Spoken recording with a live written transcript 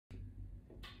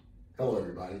Hello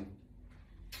everybody,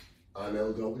 I'm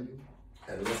LW,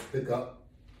 and let's pick up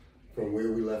from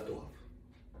where we left off.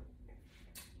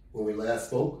 When we last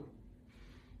spoke,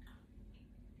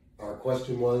 our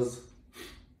question was,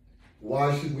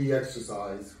 why should we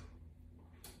exercise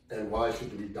and why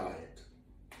should we diet?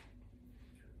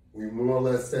 We more or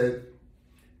less said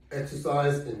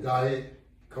exercise and diet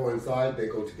coincide, they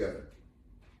go together,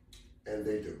 and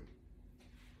they do.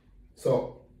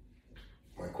 So,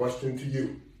 my question to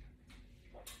you,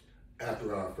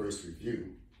 after our first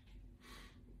review,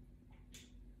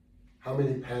 how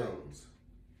many pounds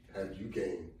have you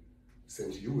gained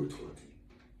since you were 20?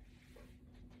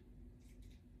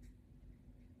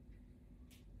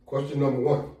 Question number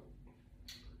one,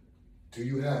 do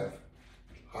you have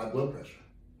high blood pressure?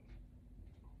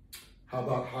 How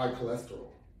about high cholesterol?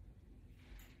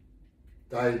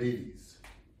 Diabetes?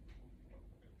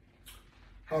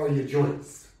 How are your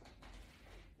joints?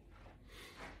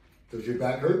 Does your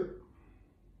back hurt?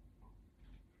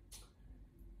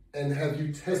 And have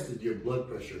you tested your blood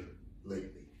pressure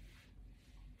lately?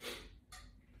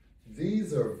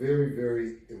 These are very,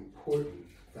 very important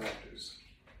factors.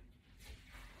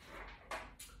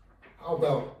 How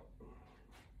about,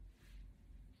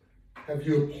 have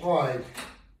you applied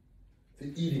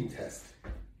the eating test?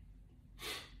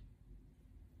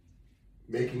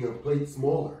 Making a plate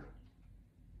smaller.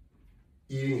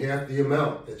 Eating half the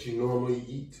amount that you normally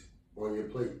eat on your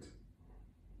plate.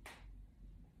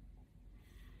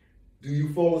 Do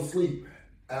you fall asleep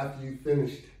after you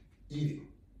finished eating?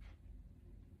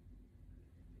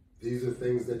 These are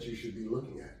things that you should be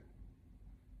looking at.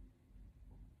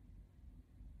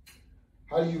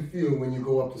 How do you feel when you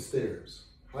go up the stairs?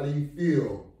 How do you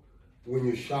feel when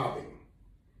you're shopping?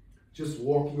 Just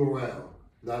walking around,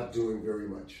 not doing very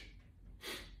much.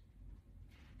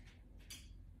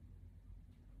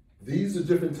 These are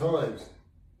different times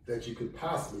that you could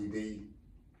possibly be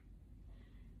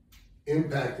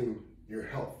impacting your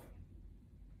health.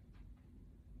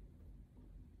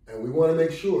 And we want to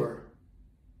make sure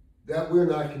that we're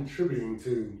not contributing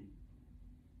to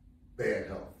bad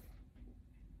health.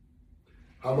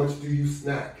 How much do you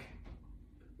snack?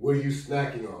 What are you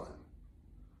snacking on?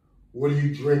 What are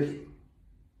you drinking?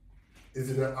 Is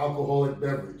it an alcoholic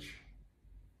beverage?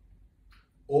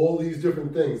 All these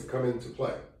different things come into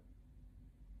play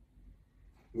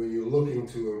when you're looking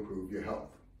to improve your health.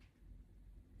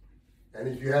 And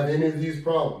if you have any of these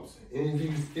problems, any of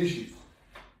these issues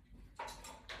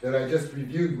that I just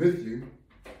reviewed with you,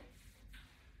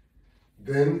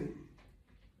 then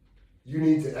you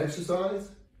need to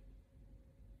exercise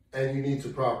and you need to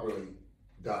properly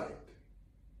diet.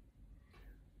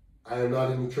 I am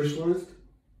not a nutritionist.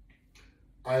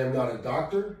 I am not a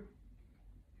doctor.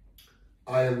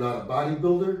 I am not a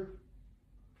bodybuilder,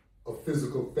 a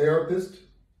physical therapist,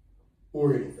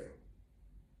 or anything.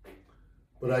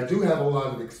 But I do have a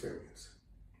lot of experience.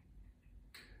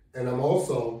 And I'm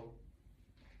also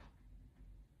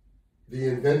the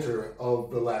inventor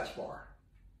of the Latchbar.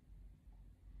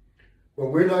 But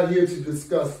we're not here to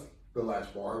discuss the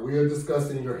Latchbar. We are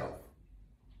discussing your health.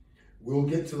 We'll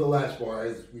get to the Latchbar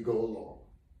as we go along.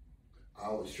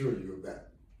 I'll assure you of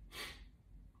that.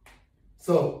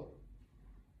 So,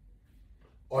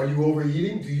 are you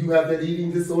overeating? Do you have that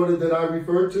eating disorder that I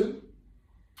referred to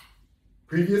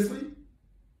previously?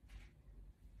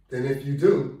 Then if you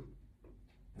do,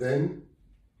 then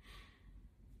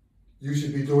you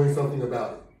should be doing something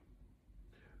about it.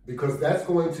 Because that's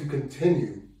going to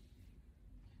continue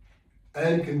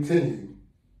and continue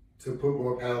to put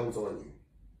more pounds on you.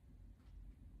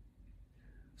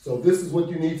 So this is what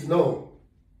you need to know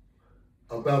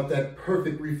about that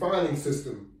perfect refining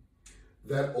system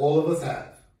that all of us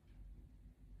have.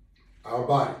 Our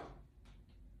body.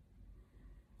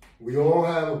 We all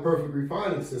have a perfect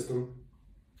refining system,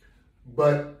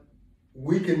 but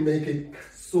we can make it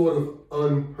sort of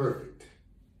unperfect,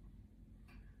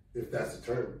 if that's a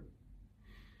term.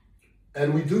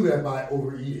 And we do that by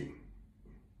overeating.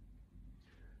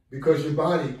 Because your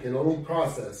body can only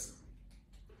process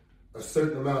a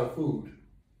certain amount of food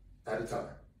at a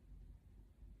time.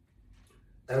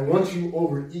 And once you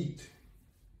overeat,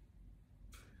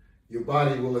 your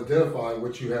body will identify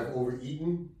what you have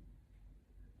overeaten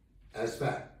as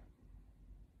fat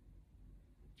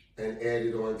and add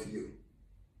it on to you.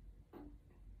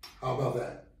 How about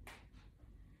that?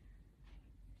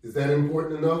 Is that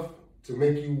important enough to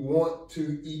make you want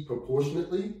to eat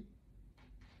proportionately?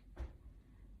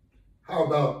 How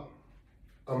about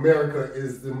America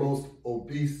is the most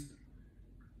obese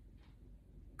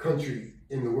country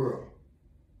in the world?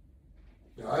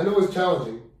 Now, I know it's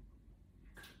challenging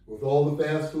with all the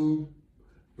fast food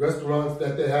restaurants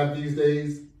that they have these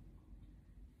days.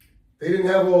 They didn't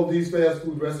have all these fast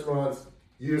food restaurants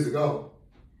years ago,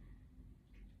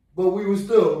 but we were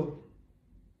still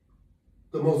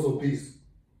the most obese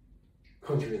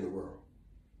country in the world.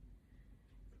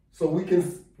 So we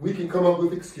can come up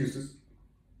with excuses.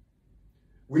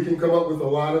 We can come up with a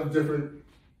lot of different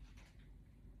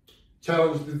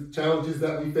challenges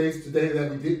that we face today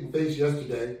that we didn't face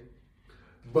yesterday,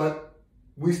 but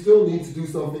we still need to do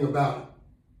something about it.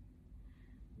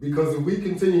 Because if we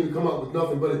continue to come up with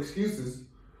nothing but excuses,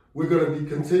 we're going to be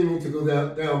continuing to go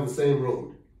down the same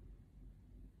road.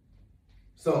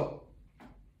 So,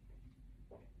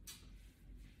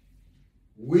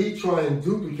 we try and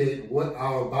duplicate what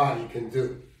our body can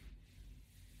do.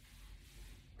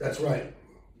 That's right.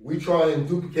 We try and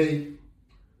duplicate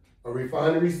a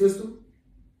refinery system.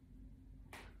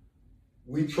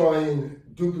 We try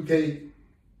and duplicate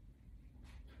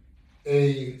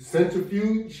a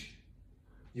centrifuge.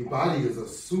 Your body is a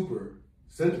super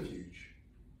centrifuge.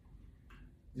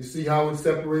 You see how it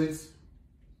separates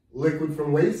liquid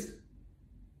from waste?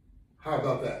 How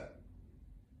about that?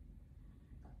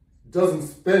 It doesn't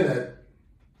spin at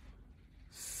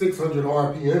 600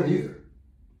 RPM either,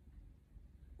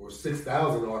 or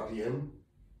 6,000 RPM,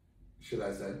 should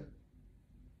I say.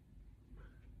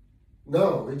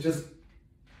 No, it just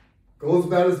goes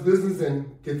about its business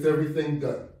and gets everything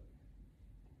done.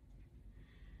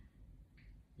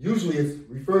 Usually it's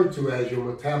referred to as your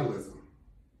metabolism.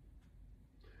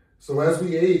 So as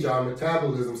we age, our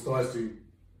metabolism starts to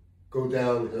go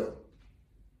downhill.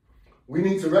 We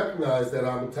need to recognize that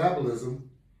our metabolism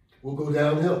will go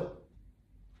downhill.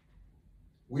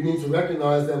 We need to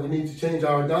recognize that we need to change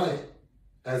our diet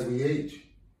as we age.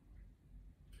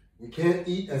 We can't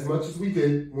eat as much as we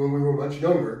did when we were much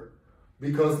younger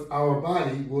because our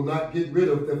body will not get rid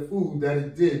of the food that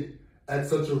it did at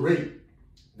such a rate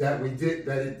that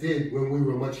it did when we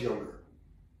were much younger.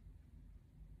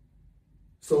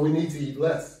 So we need to eat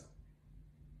less.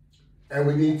 And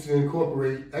we need to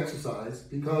incorporate exercise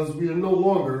because we are no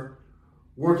longer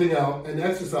working out and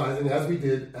exercising as we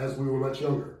did as we were much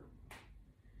younger.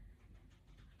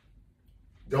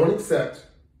 Don't accept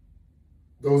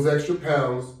those extra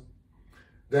pounds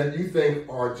that you think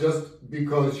are just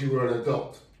because you are an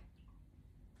adult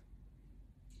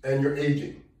and you're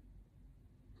aging.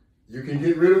 You can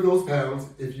get rid of those pounds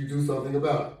if you do something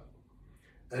about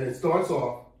it. And it starts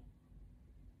off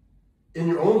in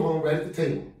your own home, right at the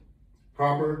table.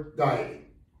 Proper dieting.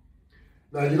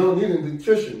 Now, you don't need a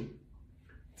nutrition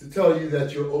to tell you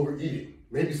that you're overeating.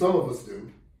 Maybe some of us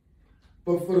do.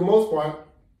 But for the most part,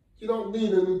 you don't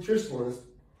need a nutritionist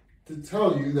to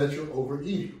tell you that you're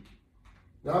overeating.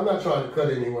 Now, I'm not trying to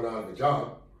cut anyone out of a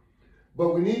job,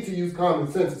 but we need to use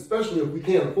common sense, especially if we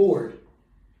can't afford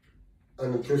a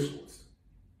nutritionist.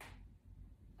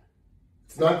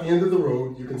 It's not the end of the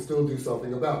road. You can still do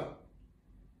something about it.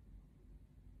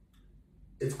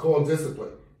 It's called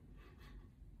discipline.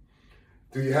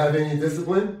 Do you have any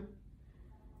discipline?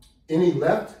 Any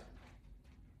left?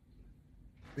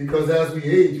 Because as we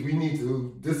age, we need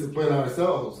to discipline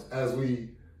ourselves as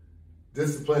we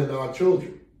discipline our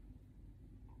children.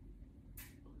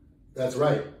 That's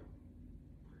right.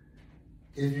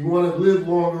 If you want to live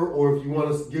longer, or if you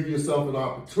want to give yourself an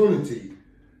opportunity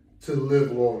to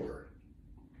live longer,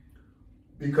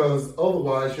 because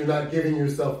otherwise you're not giving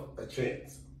yourself a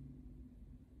chance.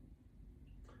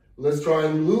 Let's try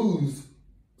and lose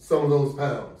some of those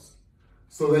pounds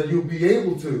so that you'll be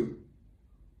able to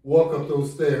walk up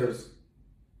those stairs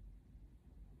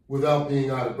without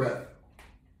being out of breath,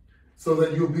 so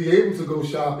that you'll be able to go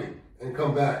shopping and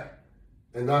come back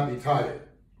and not be tired,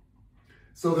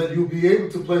 so that you'll be able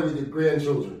to play with your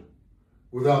grandchildren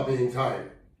without being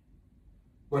tired.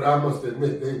 But I must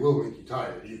admit, they will make you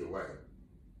tired either way.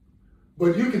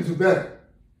 But you can do better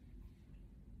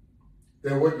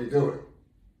than what you're doing.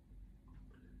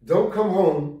 Don't come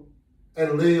home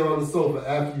and lay on the sofa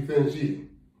after you finish eating.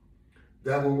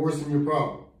 That will worsen your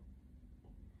problem.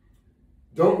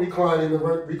 Don't recline in the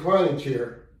reclining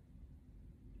chair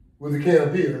with a can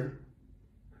of beer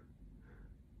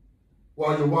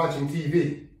while you're watching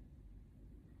TV.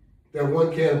 That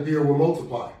one can of beer will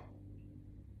multiply.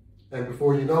 And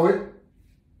before you know it,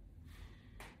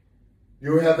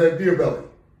 you'll have that beer belly.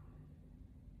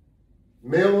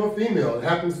 Male or female, it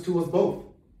happens to us both.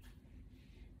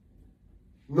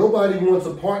 Nobody wants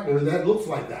a partner that looks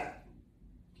like that.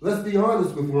 Let's be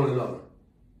honest with one another.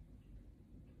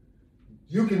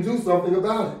 You can do something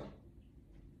about it.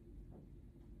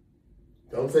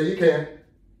 Don't say you can't.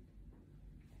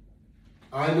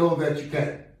 I know that you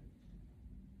can.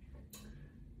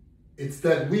 It's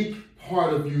that weak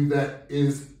part of you that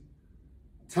is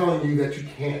telling you that you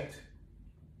can't.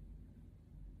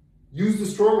 Use the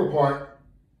stronger part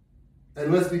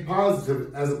and let's be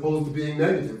positive as opposed to being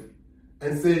negative,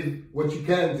 and say what you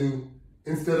can do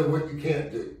instead of what you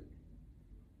can't do.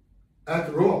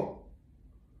 After all,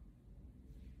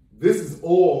 this is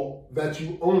all that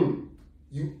you own.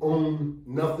 You own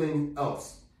nothing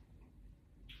else.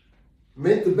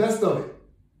 Make the best of it.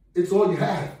 It's all you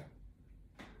have.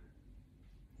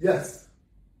 Yes.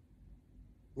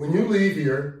 When you leave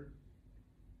here,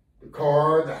 the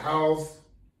car, the house,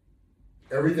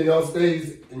 everything else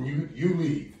stays and you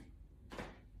leave.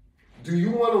 Do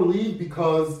you want to leave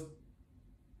because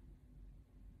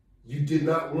you did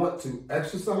not want to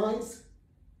exercise?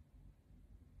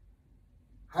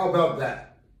 How about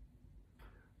that?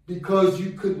 Because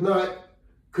you could not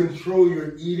control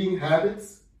your eating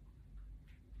habits?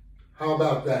 How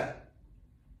about that?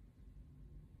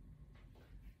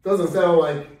 Doesn't sound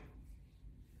like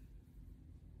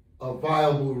a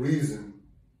viable reason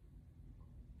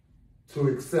to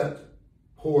accept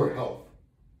poor health.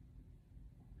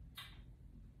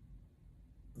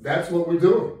 That's what we're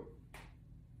doing.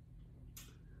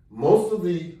 Most of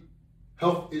the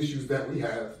health issues that we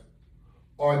have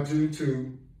are due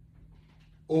to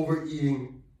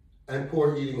overeating and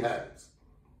poor eating habits.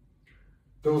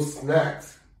 Those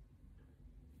snacks,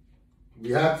 we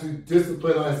have to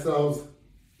discipline ourselves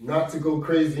not to go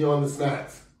crazy on the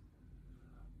snacks.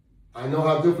 I know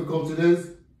how difficult it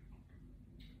is.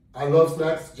 I love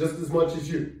snacks just as much as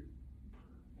you.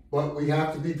 But we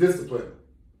have to be disciplined.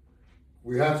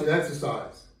 We have to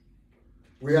exercise.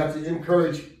 We have to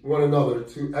encourage one another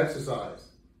to exercise.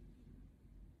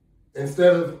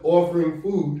 Instead of offering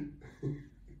food,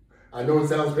 I know it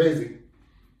sounds crazy,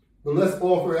 but let's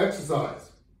offer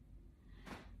exercise.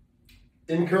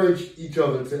 Encourage each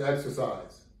other to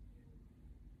exercise.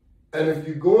 And if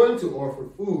you're going to offer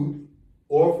food,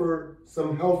 offer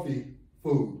some healthy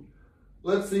food.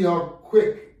 Let's see how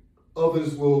quick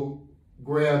others will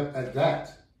grab at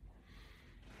that.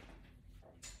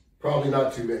 Probably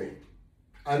not too many.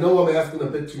 I know I'm asking a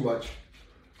bit too much,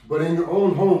 but in your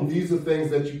own home, these are things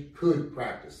that you could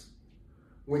practice.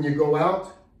 When you go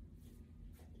out,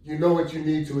 you know what you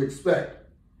need to expect.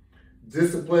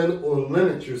 Discipline or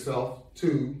limit yourself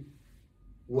to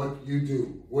what you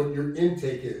do, what your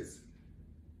intake is,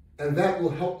 and that will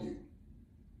help you.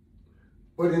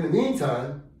 But in the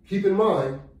meantime, keep in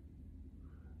mind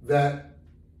that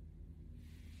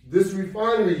this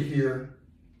refinery here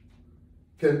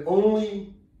can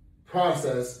only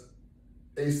process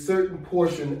a certain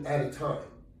portion at a time.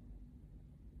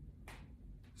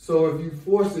 So if you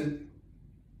force it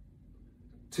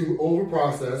to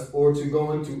overprocess or to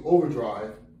go into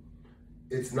overdrive,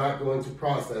 it's not going to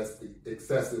process the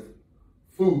excessive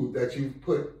food that you've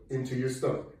put into your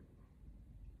stomach.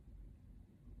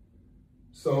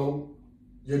 So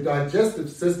your digestive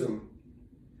system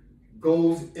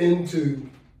goes into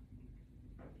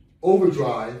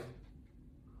overdrive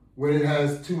when it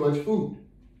has too much food.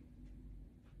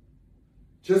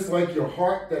 Just like your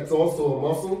heart, that's also a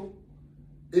muscle,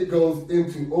 it goes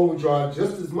into overdrive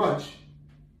just as much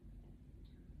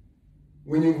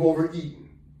when you've overeaten,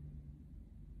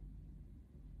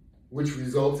 which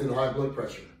results in high blood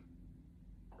pressure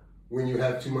when you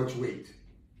have too much weight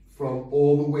from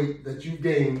all the weight that you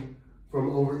gained from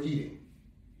overeating.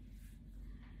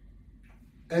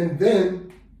 And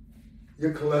then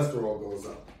your cholesterol goes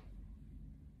up.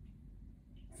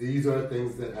 These are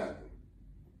things that happen.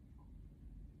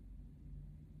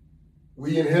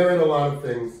 We inherit a lot of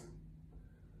things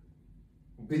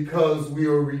because we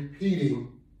are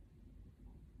repeating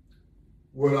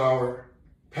what our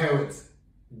parents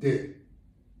did.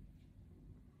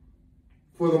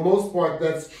 For the most part,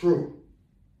 that's true.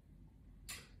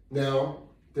 Now,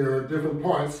 there are different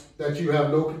parts that you have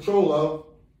no control of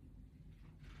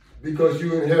because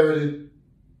you inherited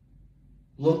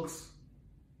looks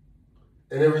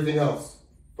and everything else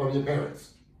from your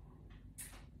parents.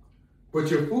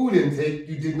 But your food intake,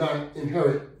 you did not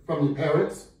inherit from your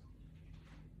parents.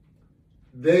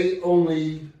 They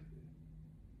only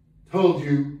told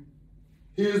you,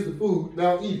 here's the food,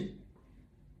 now eat it.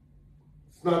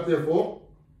 It's not their fault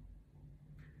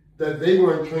that they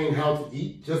weren't trained how to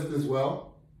eat just as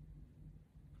well.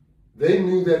 They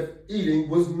knew that eating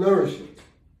was nourishment.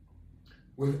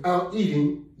 Without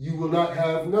eating, you will not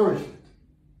have nourishment.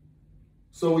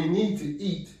 So we need to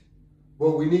eat,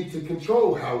 but we need to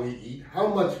control how we eat, how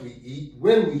much we eat,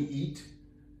 when we eat,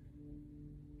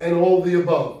 and all the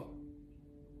above.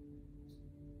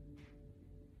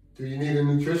 Do you need a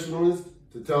nutritionalist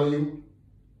to tell you,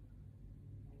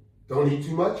 don't eat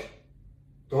too much,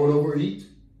 don't overeat?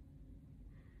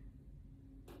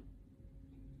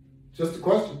 Just a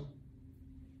question.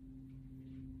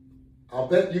 I'll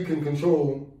bet you can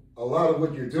control a lot of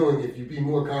what you're doing if you be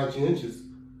more conscientious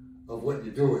of what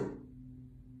you're doing.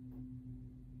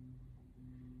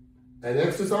 And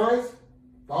exercise,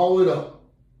 follow it up.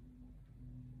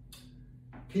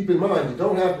 Keep in mind, you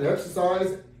don't have to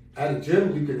exercise at a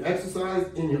gym. You can exercise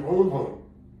in your own home.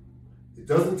 It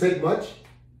doesn't take much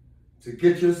to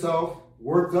get yourself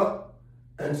worked up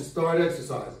and to start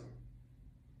exercising.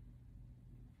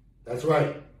 That's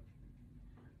right.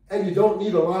 And you don't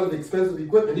need a lot of expensive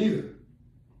equipment either.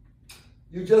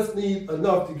 You just need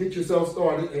enough to get yourself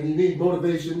started, and you need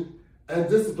motivation and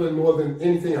discipline more than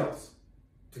anything else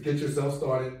to get yourself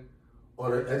started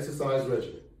on an exercise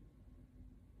regimen.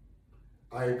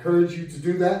 I encourage you to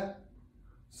do that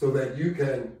so that you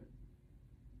can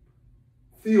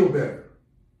feel better.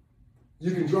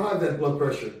 You can drive that blood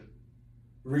pressure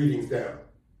readings down.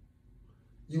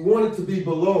 You want it to be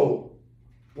below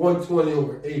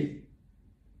 120/80.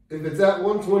 If it's at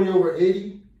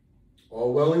 120/80,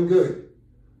 all well and good,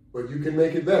 but you can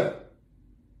make it better.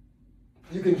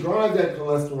 You can drive that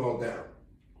cholesterol down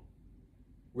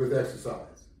with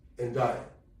exercise and diet.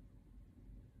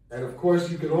 And of course,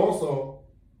 you can also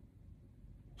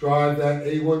drive that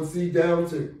A1C down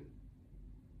too.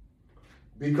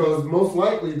 Because most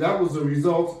likely that was a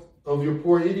result of your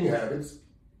poor eating habits,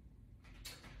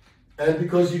 and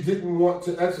because you didn't want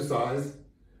to exercise,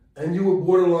 and you were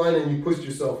borderline and you pushed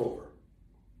yourself over.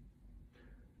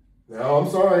 Now, I'm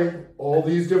sorry, all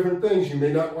these different things, you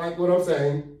may not like what I'm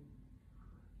saying,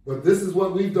 but this is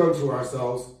what we've done to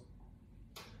ourselves.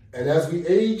 And as we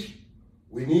age,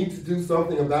 we need to do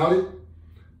something about it,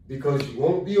 because you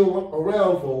won't be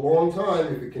around for a long time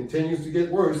if it continues to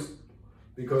get worse.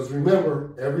 Because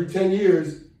remember, every 10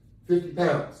 years, 50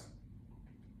 pounds.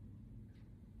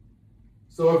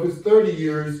 So if it's 30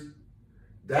 years,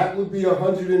 that would be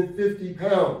 150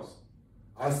 pounds.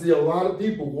 I see a lot of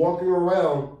people walking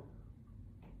around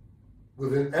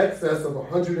with an excess of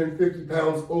 150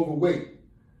 pounds overweight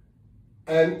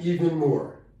and even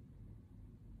more.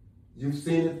 You've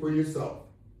seen it for yourself.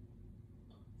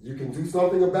 You can do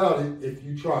something about it if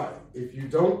you try. If you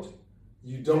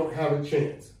don't have a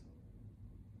chance.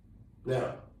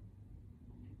 Now,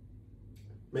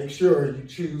 make sure you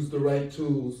choose the right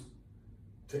tools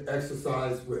to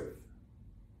exercise with.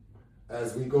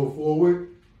 As we go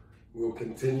forward, we'll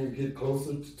continue to get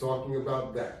closer to talking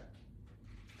about that.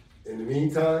 In the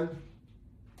meantime,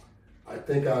 I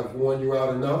think I've worn you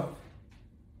out enough,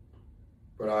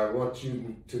 but I want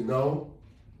you to know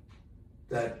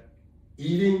that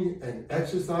eating and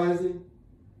exercising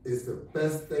is the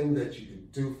best thing that you can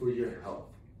do for your health.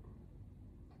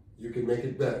 You can make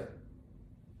it better.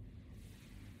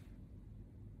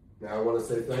 Now, I want to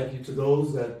say thank you to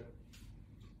those that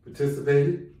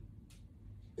participated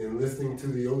in listening to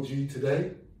the OG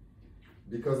today,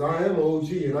 because I am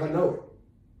OG and I know it.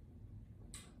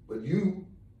 But you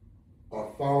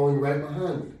are following right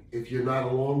behind me if you're not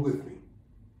along with me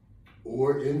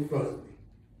or in front of me.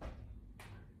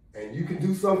 And you can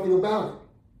do something about it.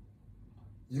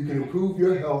 You can improve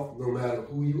your health no matter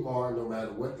who you are, no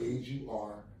matter what age you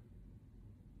are,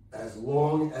 as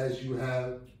long as you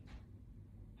have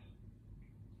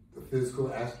the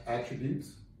physical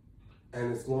attributes,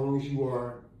 and as long as you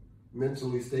are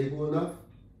mentally stable enough,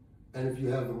 and if you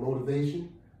have the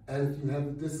motivation, and if you have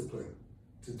the discipline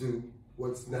to do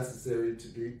what's necessary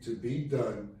to be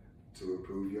done to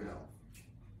improve your health.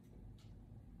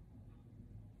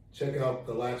 Check out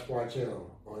the Latchbar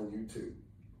channel on YouTube.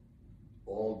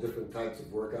 All different types of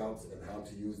workouts and how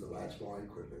to use the Latchbar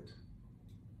equipment.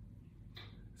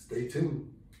 Stay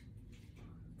tuned.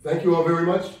 Thank you all very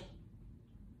much.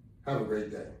 Have a great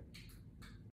day.